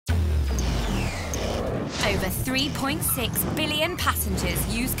3.6 billion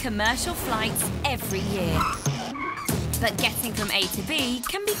passengers use commercial flights every year. But getting from A to B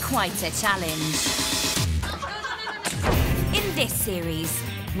can be quite a challenge. In this series,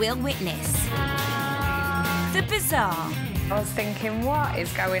 we'll witness the bizarre. I was thinking, what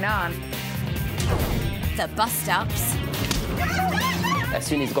is going on? The bust-ups. As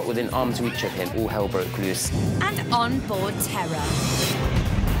soon as he got within arm's reach of him, all hell broke loose. And on-board terror.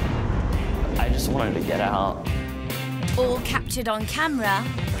 I just wanted to get out. All captured on camera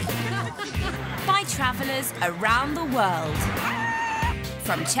by travellers around the world.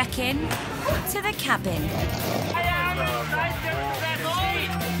 From check-in to the cabin.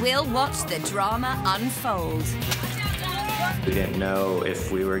 We'll watch the drama unfold. We didn't know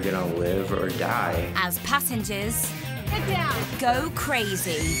if we were gonna live or die. As passengers go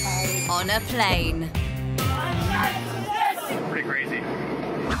crazy on a plane. Pretty crazy.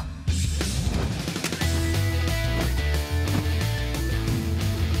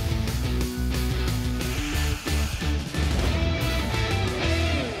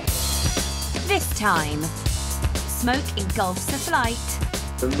 This time, smoke engulfs the flight.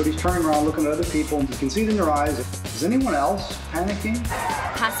 Everybody's turning around looking at other people, and you can see it in their eyes. Is anyone else panicking?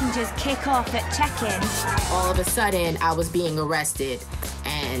 Passengers kick off at check-in. All of a sudden, I was being arrested,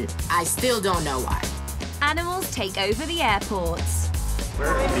 and I still don't know why. Animals take over the airports.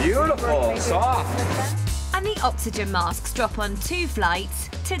 Beautiful, soft. And the oxygen masks drop on 2 flights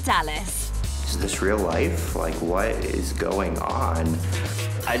to Dallas. Is this real life? Like, what is going on?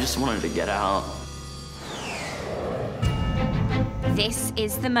 I just wanted to get out. This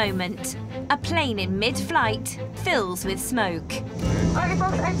is the moment. A plane in mid-flight fills with smoke. Alright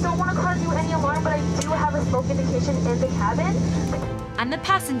folks, I don't want to cause you any alarm, but I do have a smoke indication in the cabin. And the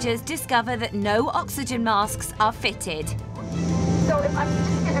passengers discover that no oxygen masks are fitted. So if I can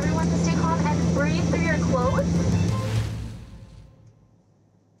just get everyone to stay calm and breathe through your clothes.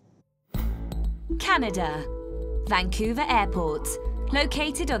 Canada. Vancouver Airport,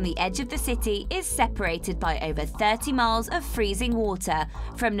 located on the edge of the city, is separated by over 30 miles of freezing water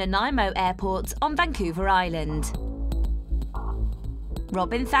from Nanaimo Airport on Vancouver Island.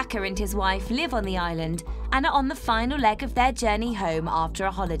 Robin Thacker and his wife live on the island and are on the final leg of their journey home after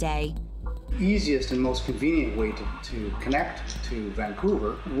a holiday. Easiest and most convenient way to connect to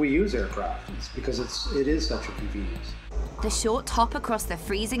Vancouver, we use aircraft. It's because it is such a convenience. The short hop across the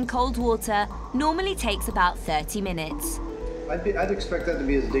freezing cold water normally takes about 30 minutes. I'd expect that to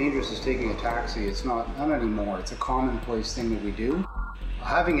be as dangerous as taking a taxi. It's not anymore. It's a commonplace thing that we do.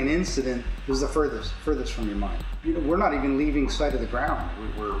 Having an incident is the furthest from your mind. You know, we're not even leaving sight of the ground.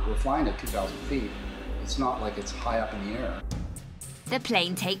 We're flying at 2,000 feet. It's not like it's high up in the air. The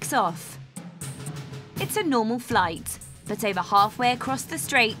plane takes off. It's a normal flight, but over halfway across the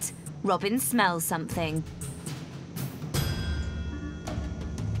strait, Robin smells something.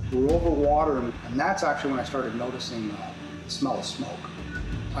 We're over water, and that's actually when I started noticing the smell of smoke.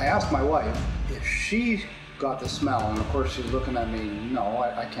 I asked my wife if she got the smell, and of course she's looking at me, no,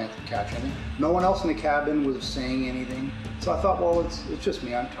 I can't catch anything. No one else in the cabin was saying anything. So I thought, well, it's just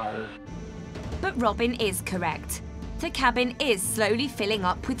me, I'm tired. But Robin is correct. The cabin is slowly filling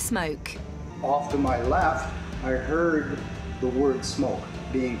up with smoke. Off to my left, I heard the word smoke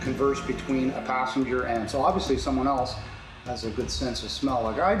being conversed between a passenger and, so obviously someone else has a good sense of smell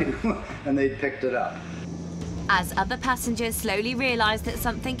like I do, and they picked it up. As other passengers slowly realise that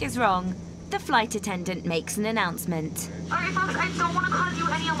something is wrong, the flight attendant makes an announcement. Alright folks, I don't want to cause you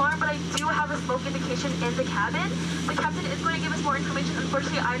any alarm, but I do have a smoke indication in the cabin. The captain is going to give us more information.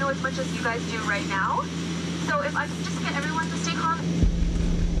 Unfortunately, I know as much as you guys do right now. So if I can just get everyone to stay calm.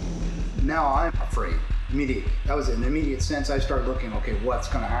 Now I'm afraid, immediately. That was an immediate sense. I started looking, okay, what's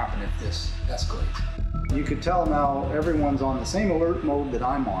going to happen if this escalates? You could tell now everyone's on the same alert mode that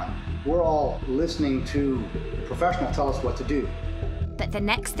I'm on. We're all listening to the professional tell us what to do. But the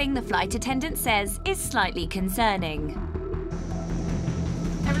next thing the flight attendant says is slightly concerning.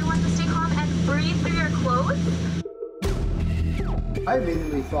 Everyone to stay calm and breathe through your clothes. I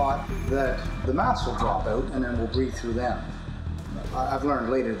immediately thought that the masks will drop out and then we'll breathe through them. I've learned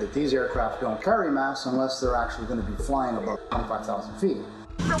later that these aircraft don't carry masks unless they're actually going to be flying above 25,000 feet.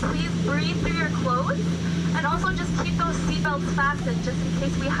 So please breathe through your clothes, and also just keep those seatbelts fastened just in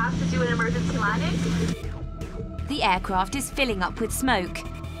case we have to do an emergency landing. The aircraft is filling up with smoke.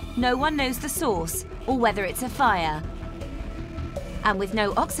 No one knows the source or whether it's a fire. And with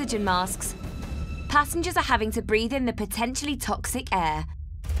no oxygen masks, passengers are having to breathe in the potentially toxic air.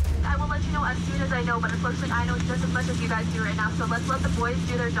 I will let you know as soon as I know, but unfortunately I know just as much as you guys do right now, so let's let the boys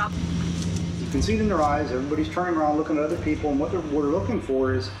do their job. You can see it in their eyes. Everybody's turning around looking at other people, and what we're looking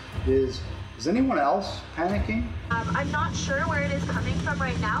for is Is anyone else panicking? I'm not sure where it is coming from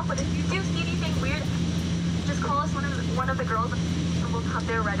right now, but if you do see anything weird, just call us one of the girls and we'll come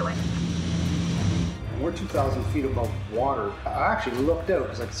there right away. We're 2,000 feet above water. I actually looked out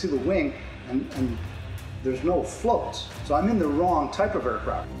because I could see the wing and there's no floats. So I'm in the wrong type of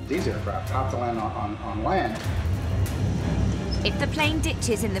aircraft. These aircraft have to land on land. If the plane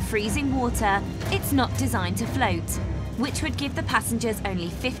ditches in the freezing water, it's not designed to float, which would give the passengers only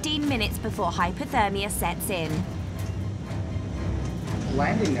 15 minutes before hypothermia sets in.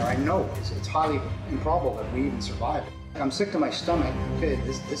 Landing there, I know it's highly improbable that we even survive. I'm sick to my stomach. Okay,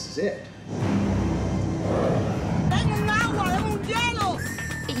 this is it.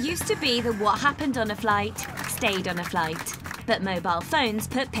 It used to be that what happened on a flight stayed on a flight, but mobile phones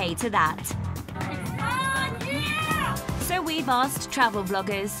put pay to that. So we've asked travel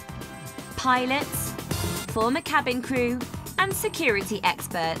vloggers, pilots, former cabin crew, and security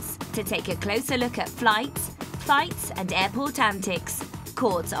experts to take a closer look at flights, fights, and airport antics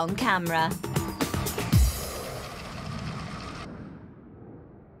caught on camera.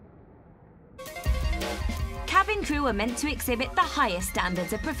 Cabin crew are meant to exhibit the highest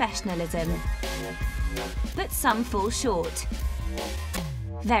standards of professionalism. But some fall short.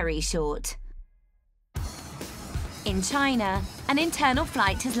 Very short. In China, an internal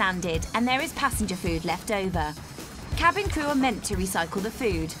flight has landed and there is passenger food left over. Cabin crew are meant to recycle the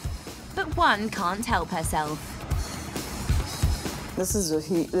food, but one can't help herself. This is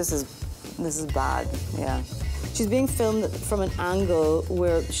bad, yeah. She's being filmed from an angle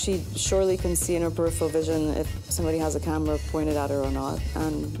where she surely can see in her peripheral vision if somebody has a camera pointed at her or not,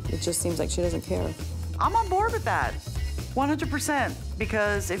 and it just seems like she doesn't care. I'm on board with that, 100%,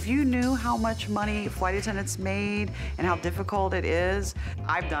 because if you knew how much money flight attendants made and how difficult it is,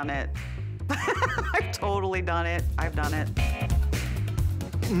 I've done it. I've totally done it. I've done it.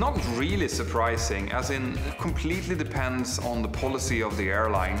 Not really surprising, as in it completely depends on the policy of the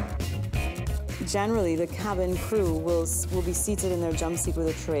airline. Generally, the cabin crew will be seated in their jump seat with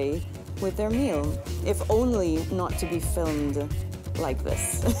a tray with their meal, if only not to be filmed like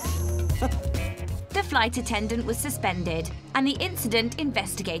this. The flight attendant was suspended and the incident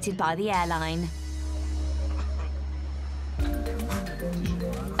investigated by the airline.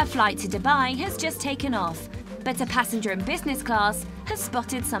 A flight to Dubai has just taken off, but a passenger in business class has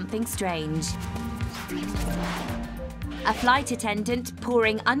spotted something strange. A flight attendant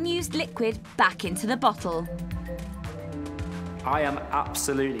pouring unused liquid back into the bottle. I am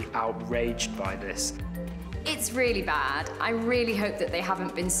absolutely outraged by this. It's really bad. I really hope that they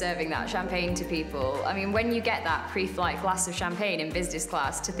haven't been serving that champagne to people. I mean, when you get that pre-flight glass of champagne in business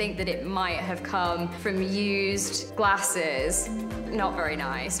class, to think that it might have come from used glasses, not very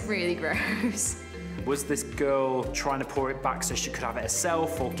nice, really gross. Was this girl trying to pour it back so she could have it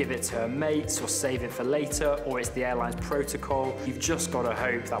herself, or give it to her mates, or save it for later, or it's the airline's protocol? You've just got to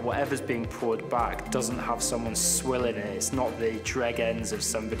hope that whatever's being poured back doesn't have someone swilling it. It's not the dreg ends of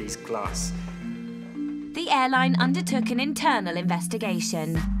somebody's glass. The airline undertook an internal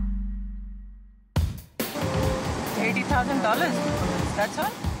investigation. $80,000, that's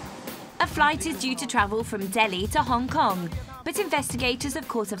all? A flight is due to travel from Delhi to Hong Kong, but investigators have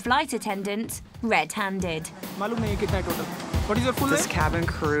caught a flight attendant red-handed. What is your full name? This cabin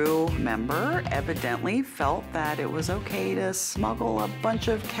crew member evidently felt that it was okay to smuggle a bunch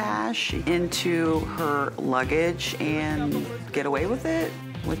of cash into her luggage and get away with it,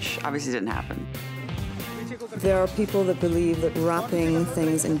 which obviously didn't happen. There are people that believe that wrapping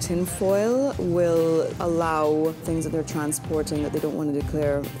things in tinfoil will allow things that they're transporting that they don't want to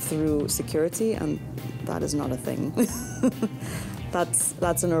declare through security, and that is not a thing.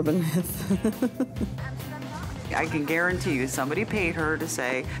 That's an urban myth. I can guarantee you somebody paid her to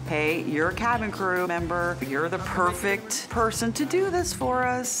say, hey, you're a cabin crew member, you're the perfect person to do this for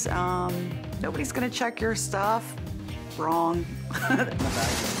us. Nobody's gonna check your stuff. Wrong.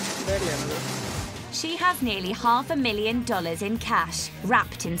 She has nearly $500,000 in cash,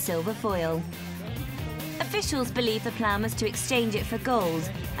 wrapped in silver foil. Officials believe the plan was to exchange it for gold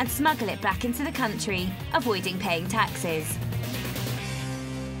and smuggle it back into the country, avoiding paying taxes.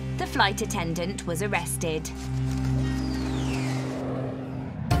 The flight attendant was arrested.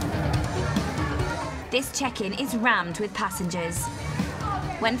 This check-in is rammed with passengers.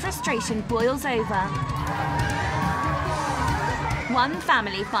 When frustration boils over, one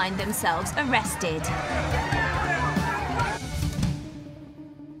family find themselves arrested.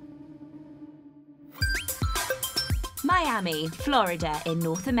 Miami, Florida in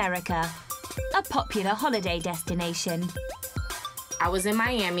North America, a popular holiday destination. I was in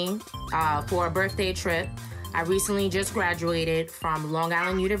Miami for a birthday trip. I recently just graduated from Long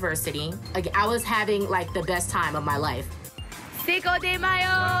Island University. Like, I was having like the best time of my life. Cinco de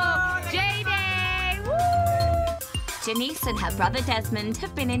Mayo! J-Day! Woo! Janice and her brother Desmond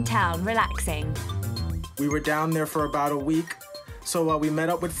have been in town relaxing. We were down there for about a week, so we met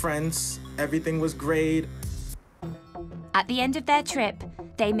up with friends. Everything was great. At the end of their trip,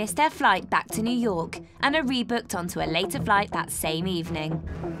 they missed their flight back to New York and are rebooked onto a later flight that same evening.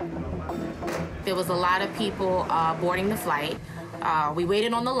 There was a lot of people boarding the flight. We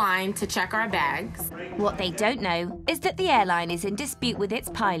waited on the line to check our bags. What they don't know is that the airline is in dispute with its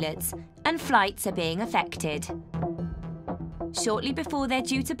pilots and flights are being affected. Shortly before they're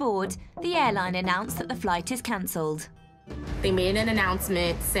due to board, the airline announced that the flight is cancelled. They made an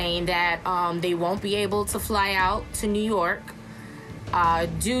announcement saying that they won't be able to fly out to New York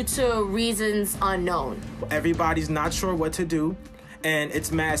due to reasons unknown. Everybody's not sure what to do, and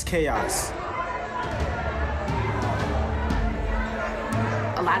it's mass chaos.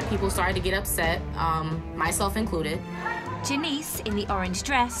 A lot of people started to get upset, myself included. Janice, in the orange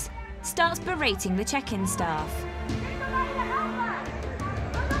dress, starts berating the check-in staff.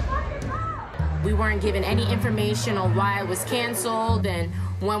 We weren't given any information on why it was canceled and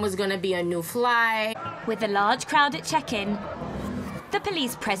when was going to be a new flight. With a large crowd at check-in, the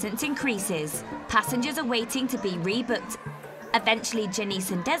police presence increases. Passengers are waiting to be rebooked. Eventually,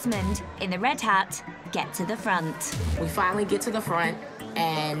 Janice and Desmond, in the red hat, get to the front. We finally get to the front,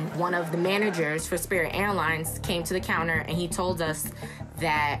 and one of the managers for Spirit Airlines came to the counter and he told us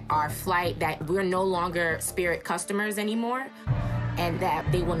that our flight, that we're no longer Spirit customers anymore, and that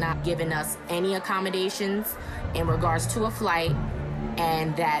they will not giving us any accommodations in regards to a flight,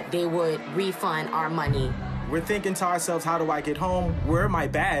 and that they would refund our money. We're thinking to ourselves, how do I get home? Where are my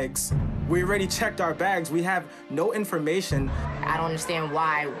bags? We already checked our bags. We have no information. I don't understand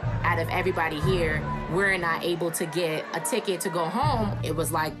why, out of everybody here, we're not able to get a ticket to go home. It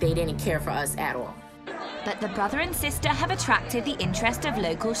was like they didn't care for us at all. But the brother and sister have attracted the interest of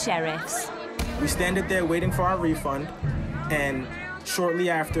local sheriffs. We standed there waiting for our refund, and shortly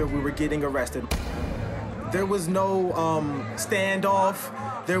after, we were getting arrested. There was no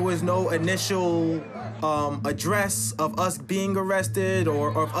standoff. There was no initial address of us being arrested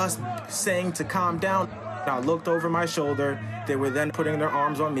or of us saying to calm down. I looked over my shoulder. They were then putting their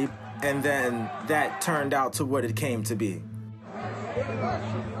arms on me, and then that turned out to what it came to be.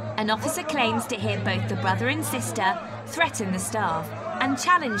 An officer claims to hear both the brother and sister threaten the staff and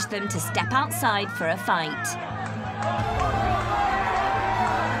challenge them to step outside for a fight.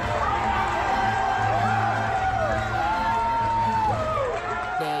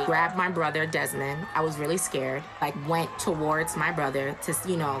 Grabbed my brother, Desmond. I was really scared. Like, went towards my brother to,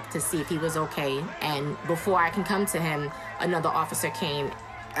 to see if he was okay. And before I can come to him, another officer came.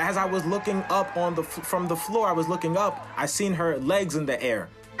 As I was looking up from the floor, I was looking up, I seen her legs in the air.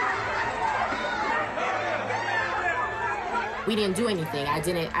 We didn't do anything. I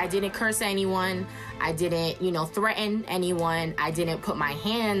didn't curse anyone. I didn't, threaten anyone. I didn't put my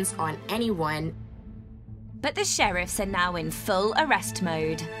hands on anyone. But the sheriffs are now in full arrest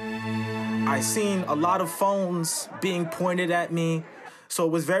mode. I seen a lot of phones being pointed at me, so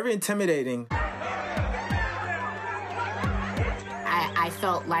it was very intimidating. I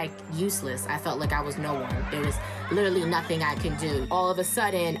felt like useless. I felt like I was no one. There was literally nothing I could do. All of a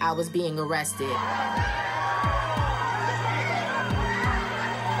sudden, I was being arrested.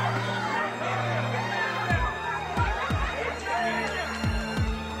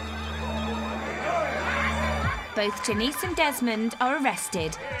 Both Janice and Desmond are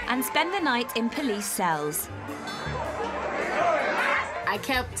arrested and spend the night in police cells. I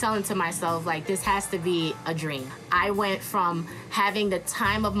kept telling to myself, like, this has to be a dream. I went from having the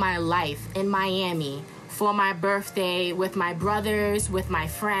time of my life in Miami for my birthday with my brothers, with my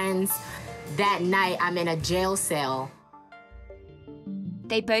friends. That night, I'm in a jail cell.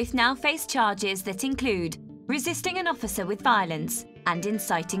 They both now face charges that include resisting an officer with violence and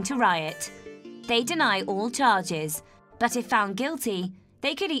inciting to riot. They deny all charges, but if found guilty,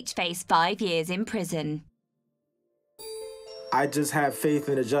 they could each face 5 years in prison. I just have faith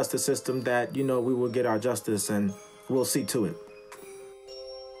in the justice system that, we will get our justice and we'll see to it.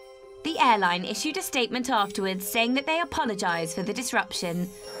 The airline issued a statement afterwards saying that they apologise for the disruption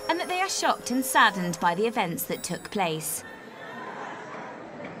and that they are shocked and saddened by the events that took place.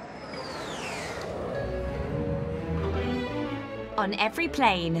 On every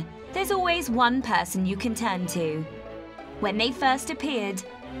plane, there's always one person you can turn to. When they first appeared,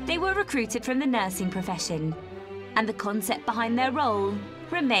 they were recruited from the nursing profession, and the concept behind their role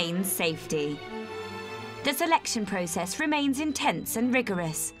remains safety. The selection process remains intense and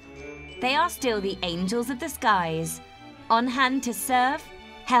rigorous, they are still the angels of the skies, on hand to serve,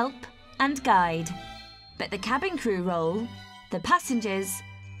 help and guide. But the cabin crew role, the passengers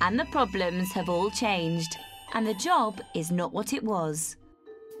and the problems have all changed, and the job is not what it was.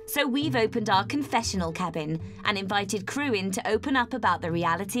 So we've opened our confessional cabin and invited crew in to open up about the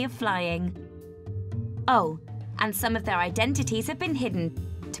reality of flying. Oh, and some of their identities have been hidden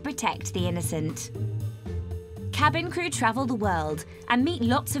to protect the innocent. Cabin crew travel the world and meet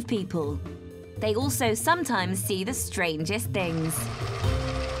lots of people. They also sometimes see the strangest things.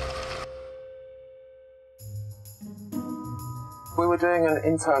 We were doing an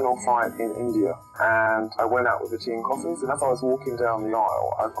internal flight in India, and I went out with the tea and coffees, and as I was walking down the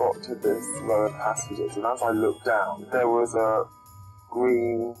aisle, I got to this row of passengers, and as I looked down, there was a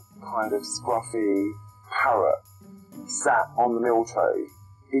green, kind of scruffy parrot sat on the meal tray,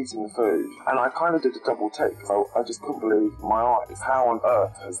 eating the food, and I kind of did a double take, because I just couldn't believe my eyes. How on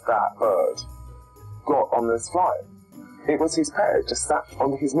earth has that bird got on this flight? It was his pet, it just sat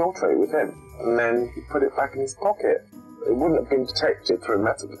on his meal tray with him, and then he put it back in his pocket. It wouldn't have been detected through a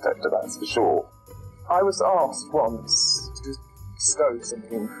metal detector, that's for sure. I was asked once to stow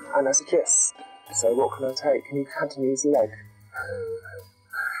something, and I said yes. So what can I take? And he handed me his leg,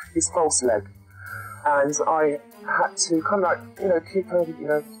 his false leg, and I had to kind of like, keep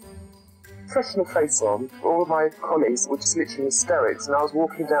a, professional face on. All of my colleagues were just literally in hysterics, and I was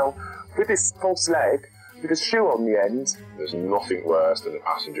walking down with this false leg, with a shoe on the end. There's nothing worse than a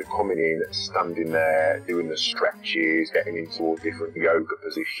passenger coming in, standing there, doing the stretches, getting into all different yoga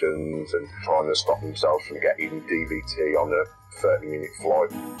positions and trying to stop themselves from getting DVT on a 30-minute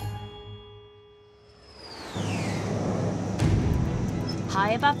flight.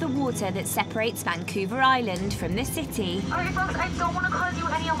 High above the water that separates Vancouver Island from the city. Alright folks, I don't want to cause you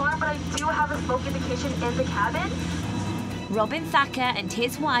any alarm, but I do have a smoke indication in the cabin. Robin Thacker and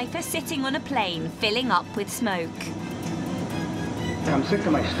his wife are sitting on a plane filling up with smoke. I'm sick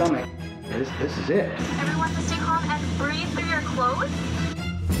to my stomach. This is it. Everyone to stay calm and breathe through your clothes.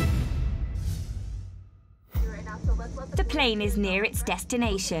 The plane is near its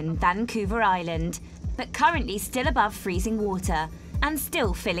destination, Vancouver Island, but currently still above freezing water and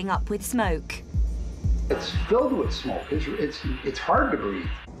still filling up with smoke. It's filled with smoke. It's hard to breathe.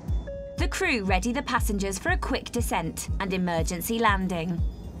 The crew ready the passengers for a quick descent and emergency landing.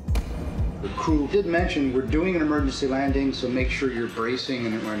 The crew did mention we're doing an emergency landing, so make sure you're bracing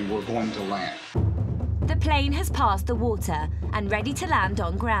and we're going to land. The plane has passed the water and ready to land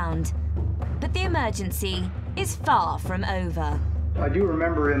on ground, but the emergency is far from over. I do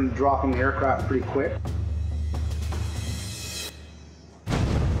remember him dropping the aircraft pretty quick.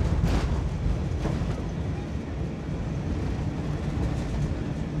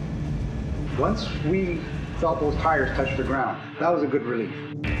 Once we felt those tires touch the ground, that was a good relief.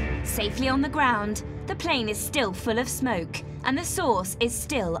 Safely on the ground, the plane is still full of smoke and the source is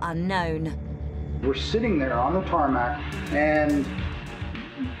still unknown. We're sitting there on the tarmac and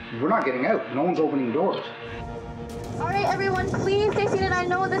we're not getting out. No one's opening doors. All right, everyone, please stay seated. I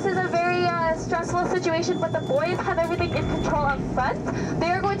know this is a very stressful situation, but the boys have everything in control up front. They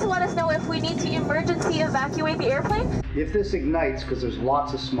are going to let us know if we need to emergency evacuate the airplane. If this ignites, because there's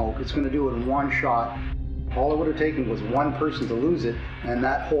lots of smoke, it's going to do it in one shot. All it would have taken was one person to lose it, and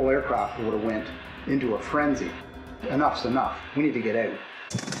that whole aircraft would have went into a frenzy. Enough's enough. We need to get out.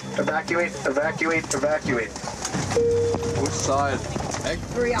 Evacuate, evacuate, evacuate. Which side?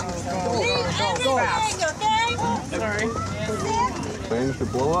 Hurry up. Go fast. Sorry. Things to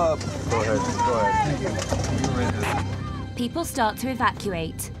blow up. Go ahead. People start to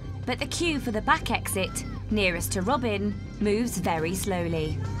evacuate, but the queue for the back exit, nearest to Robin, moves very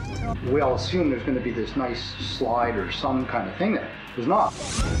slowly. We all assume there's going to be this nice slide or some kind of thing there. There's not.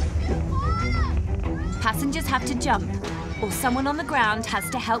 Passengers have to jump, or someone on the ground has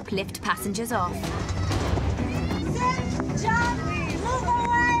to help lift passengers off.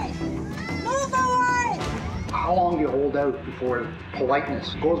 How long do you hold out before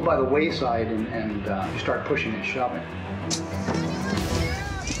politeness goes by the wayside and you start pushing and shoving?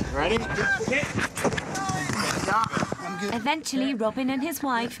 Ready? Eventually, Robin and his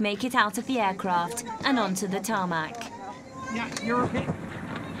wife make it out of the aircraft and onto the tarmac. Yeah, you're okay.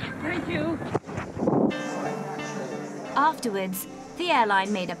 Thank you. Afterwards, the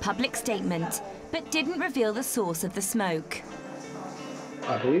airline made a public statement, but didn't reveal the source of the smoke.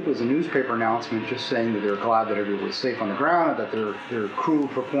 I believe it was a newspaper announcement just saying that they're glad that everyone was safe on the ground and that their crew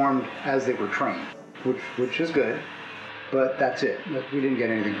performed as they were trained, which is good, but that's it. We didn't get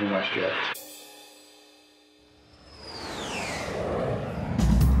anything from WestJet.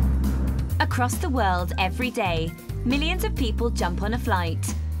 Across the world every day, millions of people jump on a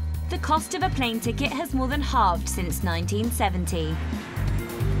flight. The cost of a plane ticket has more than halved since 1970.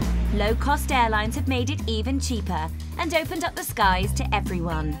 Low-cost airlines have made it even cheaper and opened up the skies to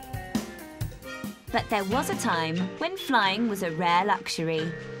everyone. But there was a time when flying was a rare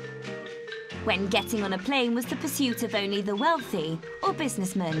luxury. When getting on a plane was the pursuit of only the wealthy or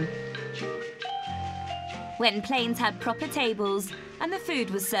businessmen. When planes had proper tables and the food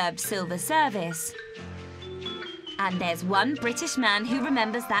was served silver service. And there's one British man who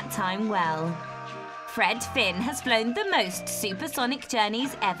remembers that time well. Fred Finn has flown the most supersonic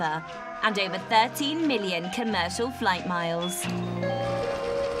journeys ever and over 13 million commercial flight miles.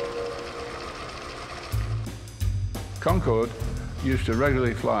 Concorde used to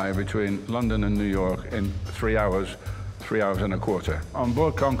regularly fly between London and New York in 3 hours and a quarter. On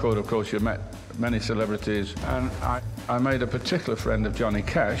board Concorde, of course, you met many celebrities, and I made a particular friend of Johnny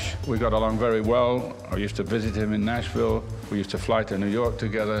Cash. We got along very well. I used to visit him in Nashville. We used to fly to New York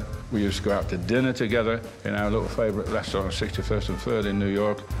together. We used to go out to dinner together in our little favorite restaurant, 61st and 3rd in New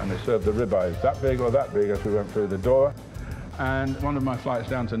York, and they served the ribeyes that big or that big as we went through the door. And one of my flights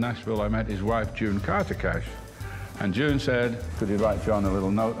down to Nashville, I met his wife, June Carter Cash. And June said, could you write John a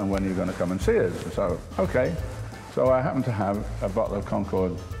little note, and when are you going to come and see us? So, okay. So I happened to have a bottle of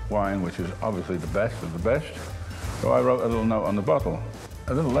Concorde wine, which is obviously the best of the best. So I wrote a little note on the bottle.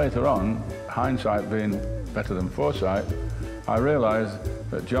 A little later on, hindsight being better than foresight, I realized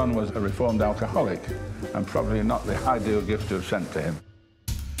that John was a reformed alcoholic and probably not the ideal gift to have sent to him.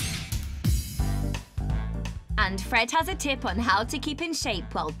 And Fred has a tip on how to keep in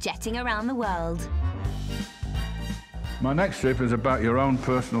shape while jetting around the world. My next tip is about your own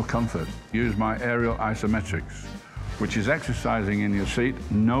personal comfort. Use my aerial isometrics, which is exercising in your seat.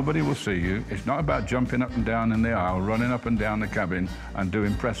 Nobody will see you. It's not about jumping up and down in the aisle, running up and down the cabin and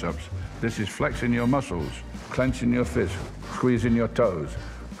doing press-ups. This is flexing your muscles, clenching your fists, squeezing your toes,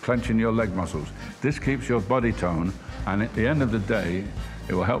 clenching your leg muscles. This keeps your body tone, and at the end of the day,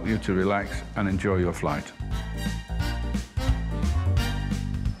 it will help you to relax and enjoy your flight.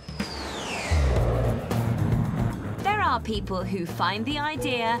 There are people who find the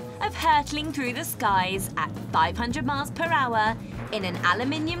idea of hurtling through the skies at 500 miles per hour in an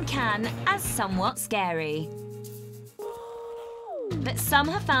aluminium can as somewhat scary. But some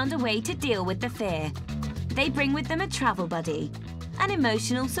have found a way to deal with the fear. They bring with them a travel buddy, an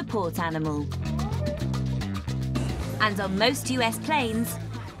emotional support animal. And on most US planes,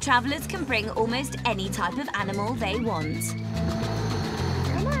 travelers can bring almost any type of animal they want.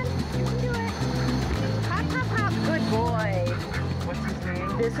 Good boy. What's his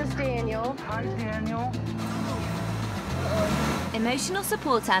name? This is Daniel. Hi, Daniel. Emotional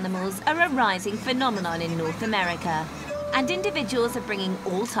support animals are a rising phenomenon in North America, and individuals are bringing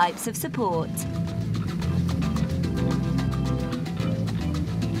all types of support.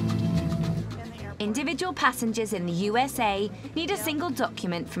 Individual passengers in the USA need a single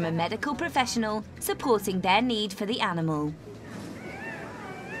document from a medical professional supporting their need for the animal.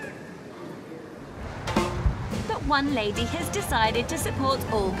 One lady has decided to support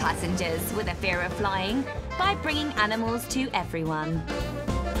all passengers with a fear of flying by bringing animals to everyone.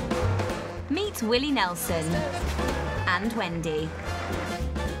 Meet Willie Nelson and Wendy.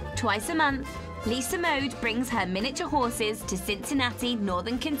 Twice a month, Lisa Mode brings her miniature horses to Cincinnati,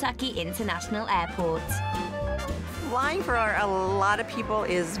 Northern Kentucky International Airport. Flying for a lot of people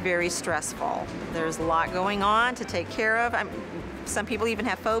is very stressful. There's a lot going on to take care of. Some people even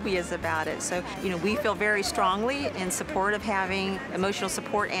have phobias about it. So, we feel very strongly in support of having emotional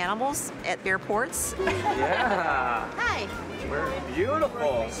support animals at airports. Yeah. Hi. We're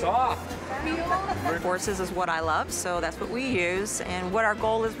beautiful, soft. Horses is what I love, so that's what we use. And what our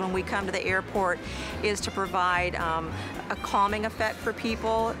goal is when we come to the airport is to provide a calming effect for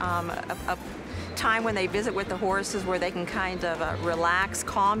people, a time when they visit with the horses where they can kind of relax,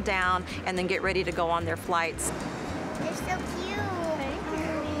 calm down, and then get ready to go on their flights. They're so cute.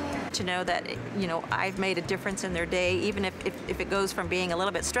 To know that, I've made a difference in their day, even if it goes from being a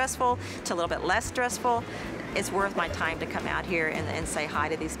little bit stressful to a little bit less stressful, it's worth my time to come out here and say hi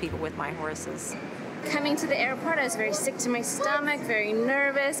to these people with my horses. Coming to the airport, I was very sick to my stomach, very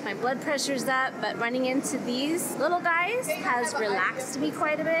nervous, my blood pressure's up, but running into these little guys has relaxed me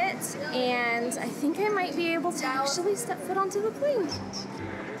quite a bit, and I think I might be able to actually step foot onto the plane.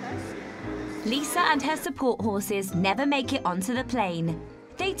 Lisa and her support horses never make it onto the plane.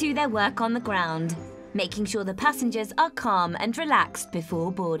 They do their work on the ground, making sure the passengers are calm and relaxed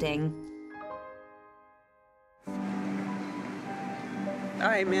before boarding.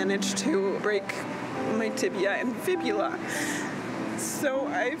 I managed to break my tibia and fibula, so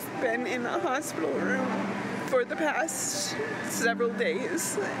I've been in the hospital room for the past several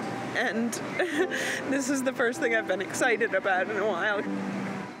days, and this is the first thing I've been excited about in a while.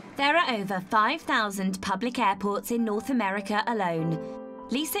 There are over 5,000 public airports in North America alone.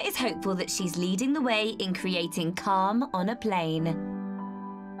 Lisa is hopeful that she's leading the way in creating calm on a plane.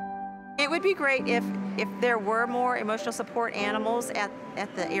 It would be great if there were more emotional support animals at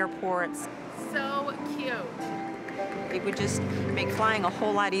the airports. So cute. It would just make flying a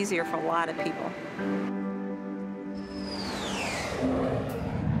whole lot easier for a lot of people.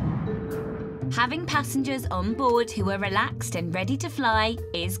 Having passengers on board who are relaxed and ready to fly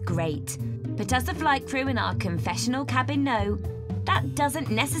is great. But as the flight crew in our confessional cabin know, that doesn't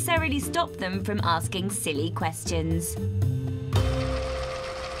necessarily stop them from asking silly questions.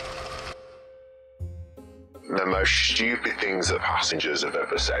 The most stupid things that passengers have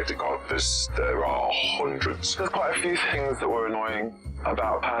ever said to God, there are hundreds. There's quite a few things that were annoying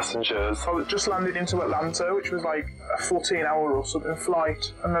about passengers. I just landed into Atlanta, which was like a 14-hour or something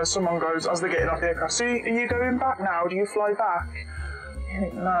flight, and then someone goes, as they're getting off the aircraft, "So are you going back now? Do you fly back?" You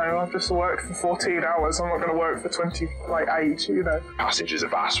think, no, I've just worked for 14 hours, I'm not going to work for 28, you know. Passengers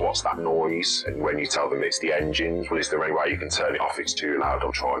have asked, what's that noise? And when you tell them it's the engines, well, is there any way you can turn it off? It's too loud,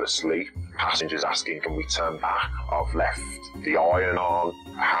 I'm trying to sleep. Passengers asking, can we turn back? I've left the iron on.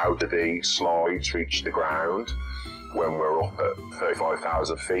 How do the slides reach the ground when we're up at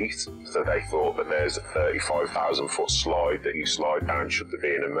 35,000 feet? So they thought that there's a 35,000 foot slide that you slide down should there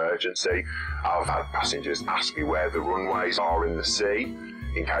be an emergency. I've had passengers ask me where the runways are in the sea,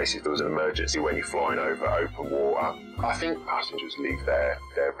 in case if there was an emergency when you're flying over open water. I think passengers leave their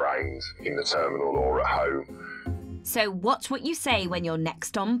brains in the terminal or at home. So watch what you say when you're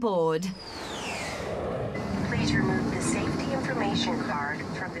next on board. Please remove the safety information card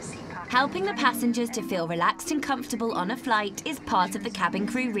from the seat pocket. Helping the passengers to feel relaxed and comfortable on a flight is part of the cabin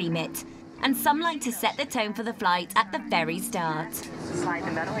crew remit, and some like to set the tone for the flight at the very start. Slide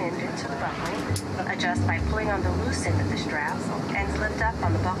the metal end into the buckling, adjust by pulling on the loose end of the straps, and lift up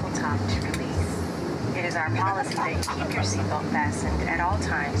on the buckle top to release. It is our policy that you keep your seatbelt fastened at all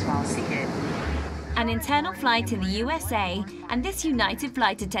times while seated. An internal flight in the USA, and this United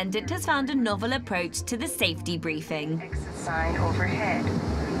flight attendant has found a novel approach to the safety briefing. Exit sign overhead.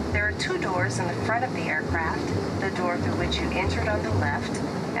 There are two doors in the front of the aircraft, the door through which you entered on the left,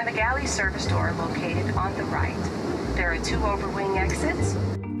 and the galley service door located on the right. There are two overwing exits.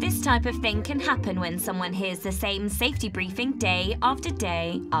 This type of thing can happen when someone hears the same safety briefing day after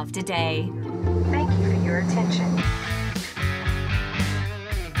day after day. Thank you for your attention.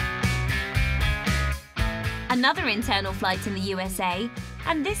 Another internal flight in the USA,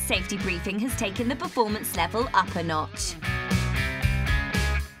 and this safety briefing has taken the performance level up a notch.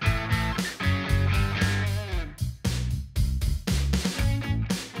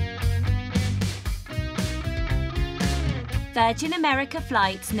 Virgin America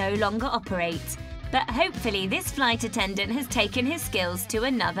flights no longer operate, but hopefully this flight attendant has taken his skills to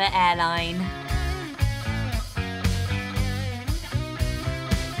another airline.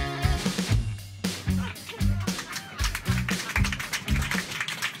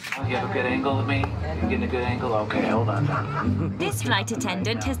 You have a good angle of me? You're getting a good angle? Okay, hold on. This flight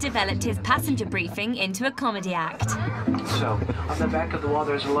attendant has developed his passenger briefing into a comedy act. So, on the back of the wall,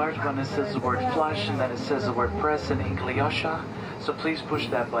 there's a large one that says the word flush, and then it says the word press in English. So please push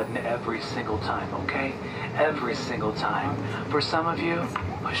that button every single time, okay? Every single time. For some of you,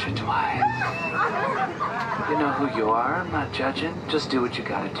 push it twice. You know who you are. I'm not judging. Just do what you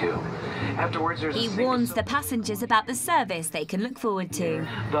gotta do. Afterwards, there's He warns the passengers about the service they can look forward to.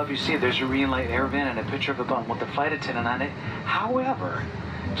 above you see there's a green light air vent and a picture of a button with a flight attendant on it. However,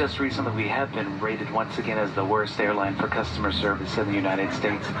 just recently we have been rated once again as the worst airline for customer service in the United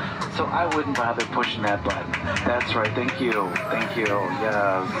States. So I wouldn't bother pushing that button. That's right, thank you. Thank you,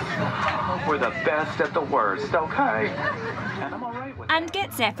 yes. We're the best at the worst, okay? And I'm all right with And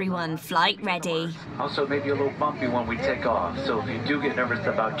gets everyone flight ready. Also, maybe a little bumpy when we take off. So if you do get nervous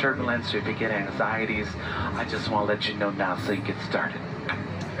about turbulence or if you get anxieties, I just want to let you know now so you get started.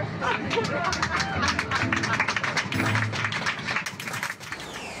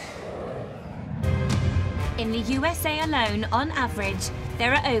 In the USA alone, on average,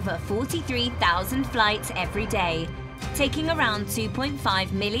 there are over 43,000 flights every day, taking around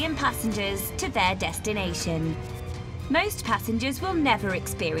 2.5 million passengers to their destination. Most passengers will never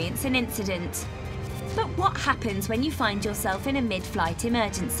experience an incident. But what happens when you find yourself in a mid-flight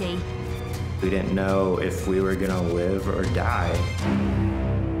emergency? We didn't know if we were gonna live or die.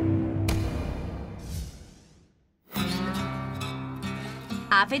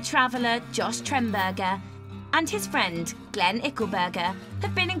 Avid traveller Josh Tremberger and his friend, Glenn Ickelberger,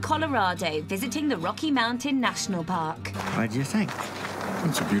 have been in Colorado visiting the Rocky Mountain National Park. What do you think?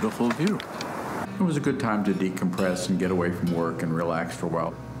 It's a beautiful view. It was a good time to decompress and get away from work and relax for a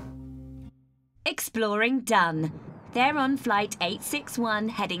while. Exploring done. They're on flight 861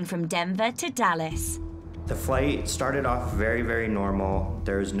 heading from Denver to Dallas. The flight started off very, very normal.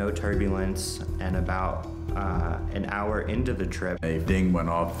 There was no turbulence, and about an hour into the trip, A ding went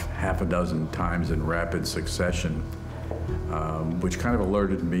off half a dozen times in rapid succession, which kind of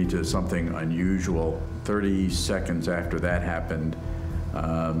alerted me to something unusual. 30 seconds after that happened,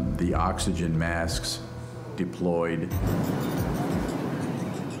 the oxygen masks deployed.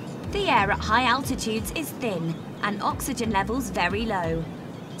 The air at high altitudes is thin and oxygen levels very low.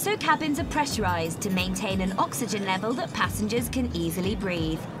 So cabins are pressurized to maintain an oxygen level that passengers can easily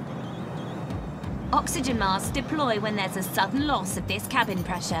breathe. Oxygen masks deploy when there's a sudden loss of this cabin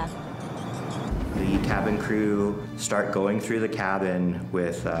pressure. The cabin crew start going through the cabin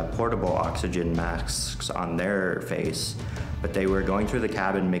with portable oxygen masks on their face, but they were going through the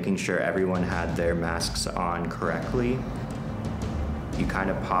cabin making sure everyone had their masks on correctly. You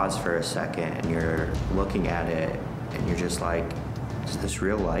kind of pause for a second and you're looking at it and you're just like, is this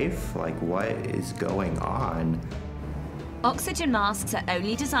real life? Like, what is going on? Oxygen masks are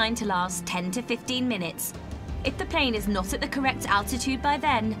only designed to last 10 to 15 minutes. If the plane is not at the correct altitude by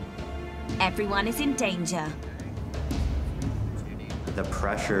then, everyone is in danger. The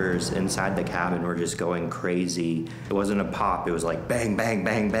pressures inside the cabin were just going crazy. It wasn't a pop, it was like bang, bang,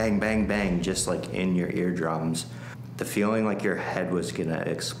 bang, bang, bang, bang, just like in your eardrums. The feeling like your head was gonna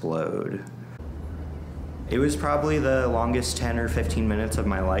explode. It was probably the longest 10 or 15 minutes of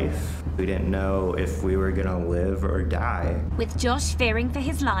my life. We didn't know if we were gonna live or die. With Josh fearing for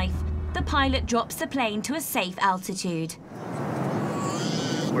his life, the pilot drops the plane to a safe altitude.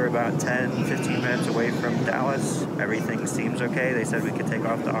 We're about 10, 15 minutes away from Dallas. Everything seems okay. They said we could take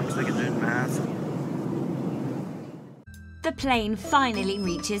off the oxygen mask. The plane finally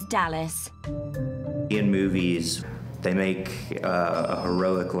reaches Dallas. In movies, they make a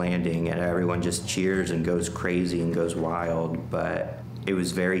heroic landing and everyone just cheers and goes crazy and goes wild, but it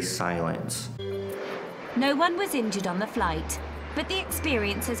was very silent. No one was injured on the flight, but the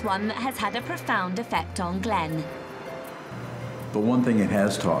experience is one that has had a profound effect on Glenn. But one thing it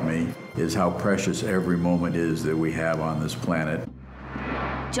has taught me is how precious every moment is that we have on this planet.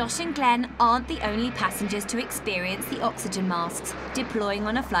 Josh and Glenn aren't the only passengers to experience the oxygen masks deploying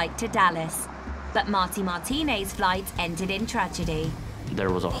on a flight to Dallas. But Marty Martinez's flight ended in tragedy. There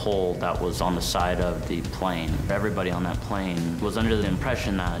was a hole that was on the side of the plane. Everybody on that plane was under the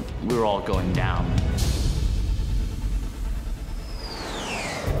impression that we were all going down.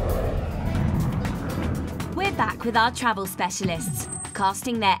 We're back with our travel specialists,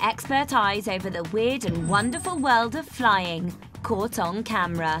 casting their expert eyes over the weird and wonderful world of flying, caught on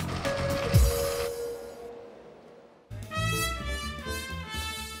camera.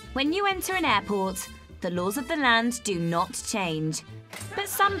 When you enter an airport, the laws of the land do not change. But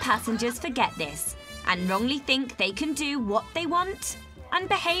some passengers forget this and wrongly think they can do what they want and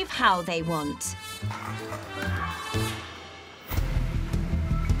behave how they want.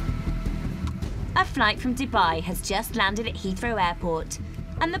 A flight from Dubai has just landed at Heathrow Airport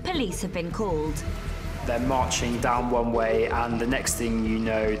and the police have been called. They're marching down one way and the next thing you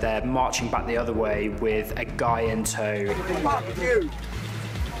know, they're marching back the other way with a guy in tow. Fuck you!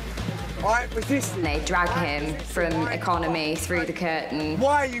 Alright, resist. They drag him from economy through the curtain.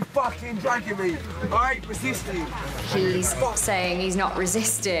 Why are you fucking dragging me? Alright, resisting. He's saying he's not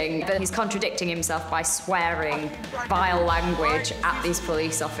resisting, but he's contradicting himself by swearing vile language at these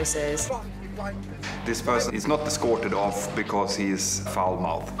police officers. This person is not escorted off because he's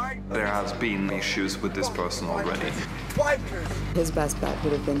foul-mouthed. There has been issues with this person already. His best bet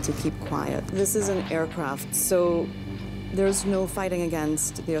would have been to keep quiet. This is an aircraft, so there's no fighting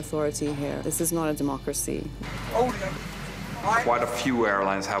against the authority here. This is not a democracy. Quite a few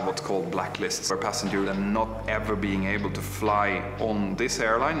airlines have what's called blacklists, where passengers are not ever being able to fly on this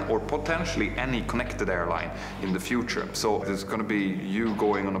airline or potentially any connected airline in the future. So there's going to be you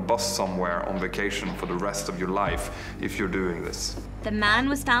going on a bus somewhere on vacation for the rest of your life if you're doing this. The man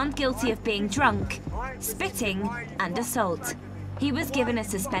was found guilty of being drunk, spitting, and assault. He was given a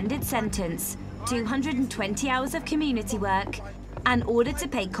suspended sentence, 220 hours of community work, and ordered to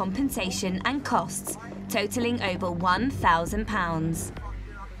pay compensation and costs, totalling over £1,000.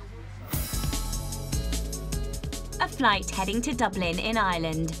 A flight heading to Dublin in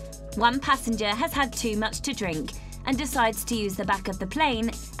Ireland. One passenger has had too much to drink and decides to use the back of the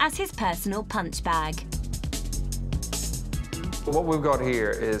plane as his personal punch bag. What we've got here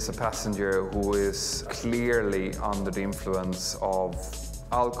is a passenger who is clearly under the influence of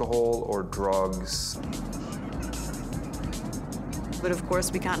alcohol or drugs. But of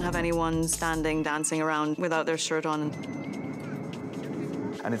course, we can't have anyone standing, dancing around without their shirt on.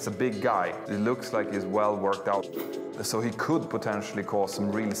 And it's a big guy. It looks like he's well worked out. So he could potentially cause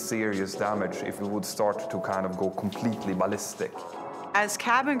some really serious damage if he would start to kind of go completely ballistic. As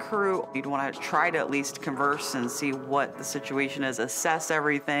cabin crew, you'd want to try to at least converse and see what the situation is, assess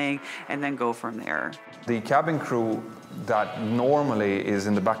everything, and then go from there. The cabin crew that normally is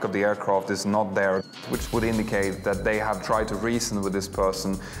in the back of the aircraft is not there, which would indicate that they have tried to reason with this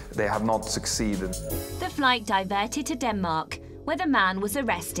person. They have not succeeded. The flight diverted to Denmark, where the man was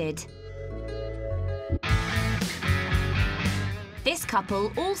arrested. This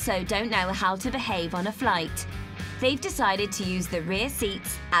couple also don't know how to behave on a flight. They've decided to use the rear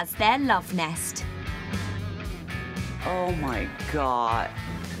seats as their love nest. Oh my God.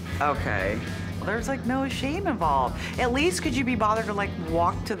 Okay. There's like no shame involved. At least could you be bothered to like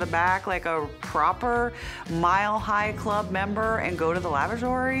walk to the back like a proper Mile High Club member and go to the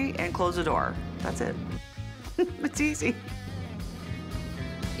lavatory and close the door. That's it. It's easy.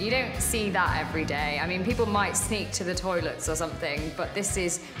 You don't see that every day. I mean, people might sneak to the toilets or something, but this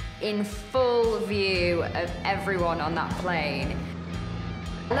is in full view of everyone on that plane.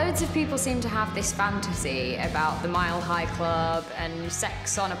 Loads of people seem to have this fantasy about the Mile High Club and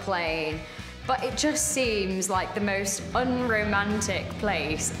sex on a plane, but it just seems like the most unromantic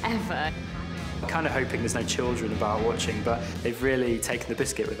place ever. I'm kind of hoping there's no children about watching, but they've really taken the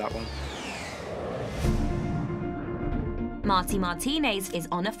biscuit with that one. Marty Martinez is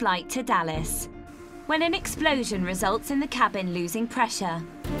on a flight to Dallas when an explosion results in the cabin losing pressure.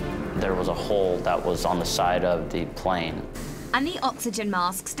 There was a hole that was on the side of the plane. And the oxygen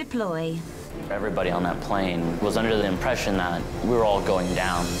masks deploy. Everybody on that plane was under the impression that we were all going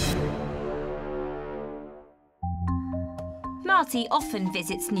down. Marty often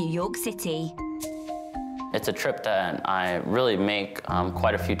visits New York City. It's a trip that I really make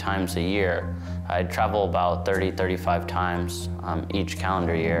quite a few times a year. I travel about 30, 35 times each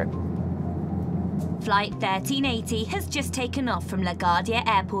calendar year. Flight 1380 has just taken off from LaGuardia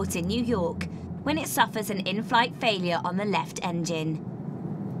Airport in New York when it suffers an in-flight failure on the left engine.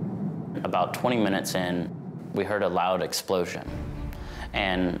 About 20 minutes in, we heard a loud explosion.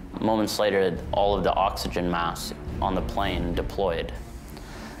 And moments later, all of the oxygen masks on the plane deployed.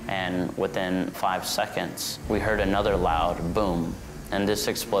 And within 5 seconds, we heard another loud boom. And this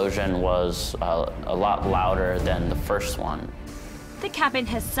explosion was a lot louder than the first one. The cabin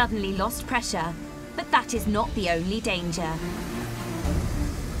has suddenly lost pressure, but that is not the only danger.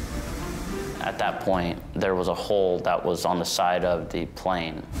 At that point, there was a hole that was on the side of the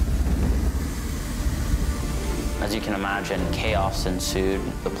plane. As you can imagine, chaos ensued.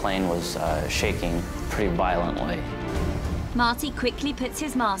 The plane was shaking pretty violently. Marty quickly puts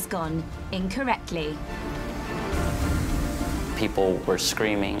his mask on, incorrectly. People were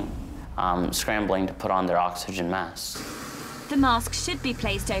screaming, scrambling to put on their oxygen masks. The mask should be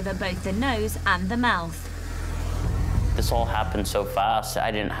placed over both the nose and the mouth. This all happened so fast. I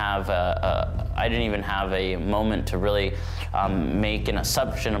didn't even have a moment to really make an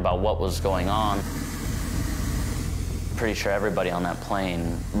assumption about what was going on. Pretty sure everybody on that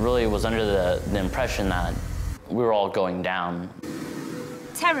plane really was under the impression that we were all going down.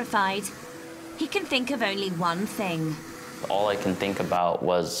 Terrified, he can think of only one thing. All I can think about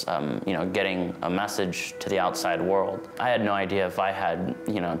was, getting a message to the outside world. I had no idea if I had,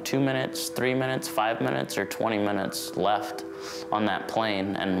 2 minutes, 3 minutes, 5 minutes, or 20 minutes left on that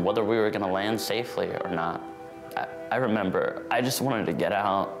plane, and whether we were going to land safely or not. I remember I just wanted to get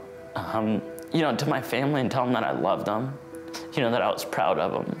out, to my family and tell them that I loved them, that I was proud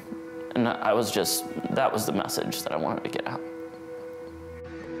of them. And that was the message that I wanted to get out.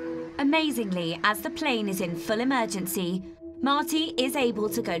 Amazingly, as the plane is in full emergency, Marty is able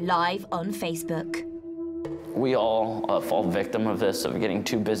to go live on Facebook. We all fall victim of this, of getting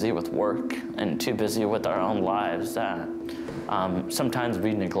too busy with work and too busy with our own lives that sometimes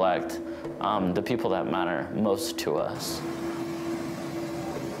we neglect the people that matter most to us.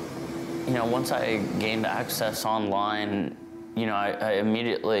 Once I gained access online, I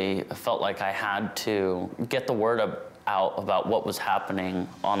immediately felt like I had to get the word out about what was happening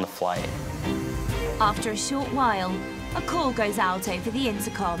on the flight. After a short while, a call goes out over the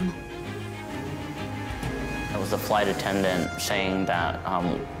intercom. It was the flight attendant saying that,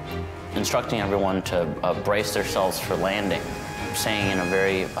 instructing everyone to brace themselves for landing, saying in a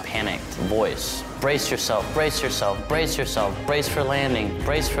very panicked voice, "Brace yourself, brace yourself, brace yourself, brace for landing,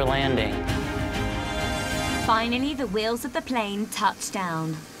 brace for landing." Finally, the wheels of the plane touch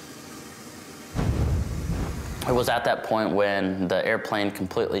down. It was at that point when the airplane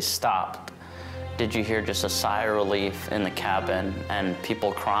completely stopped. Did you hear just a sigh of relief in the cabin and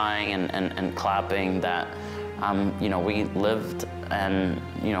people crying and clapping that, you know, we lived and,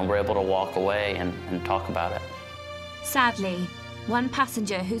 you know, we're able to walk away and talk about it. Sadly, one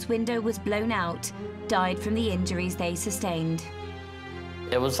passenger whose window was blown out died from the injuries they sustained.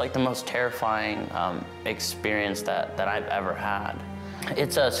 It was like the most terrifying experience that I've ever had.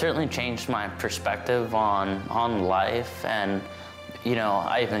 It's certainly changed my perspective on life, and you know,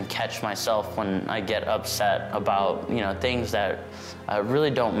 I even catch myself when I get upset about, you know, things that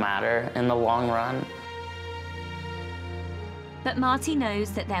really don't matter in the long run. But Marty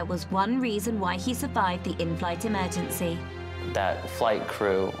knows that there was one reason why he survived the in-flight emergency. That flight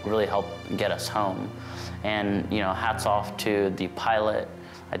crew really helped get us home. And, you know, hats off to the pilot.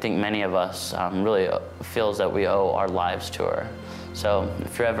 I think many of us really feels that we owe our lives to her. So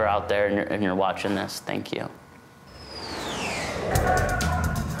if you're ever out there and you're watching this, thank you.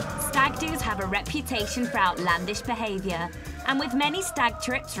 Stag do's have a reputation for outlandish behaviour, and with many stag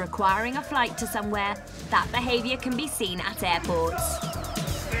trips requiring a flight to somewhere, that behaviour can be seen at airports.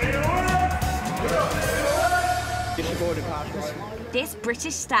 This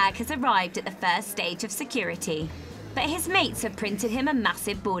British stag has arrived at the first stage of security, but his mates have printed him a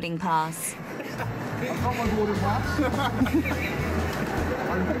massive boarding pass. I've got my boarding pass.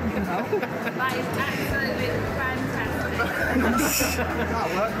 That is absolutely fantastic.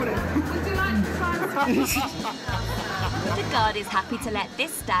 That'll work, wouldn't it? Would you like to try? The guard is happy to let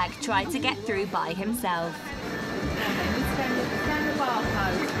this stag try to get through by himself. Scan the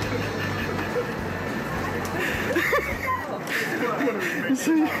barcode.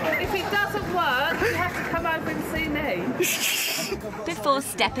 If it doesn't work, you have to come over and see me. Before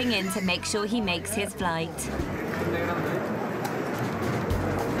stepping in to make sure he makes his flight.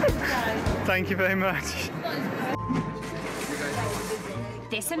 Thank you very much.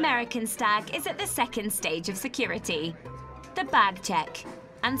 This American stag is at the second stage of security, the bag check,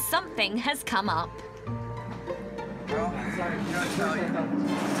 and something has come up.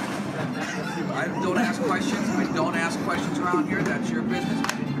 I don't ask questions. I don't ask questions around here. That's your business.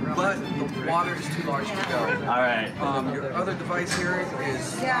 But the water is too large to go. All right. Your other device here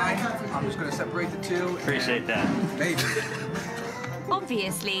is fine. I'm just going to separate the two. Appreciate that. Maybe.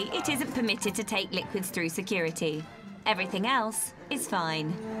 Obviously, it isn't permitted to take liquids through security. Everything else is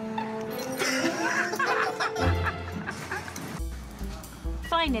fine.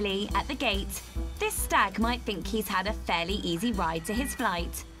 Finally, at the gate, this stag might think he's had a fairly easy ride to his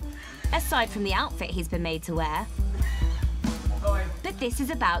flight, aside from the outfit he's been made to wear. But this is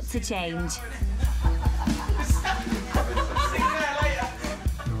about to change.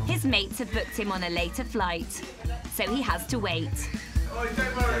 His mates have booked him on a later flight, so he has to wait.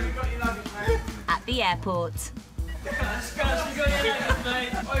 At the airport.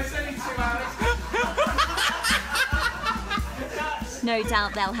 No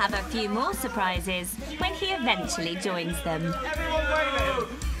doubt they'll have a few more surprises when he eventually joins them.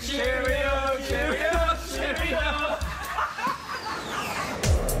 Cheerio, cheerio, cheerio.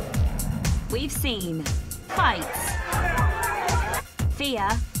 We've seen fights, fear,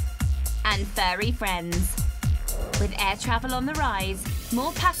 and furry friends. With air travel on the rise,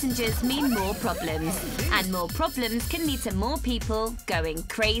 more passengers mean more problems, and more problems can lead to more people going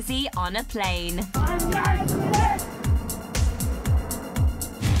crazy on a plane.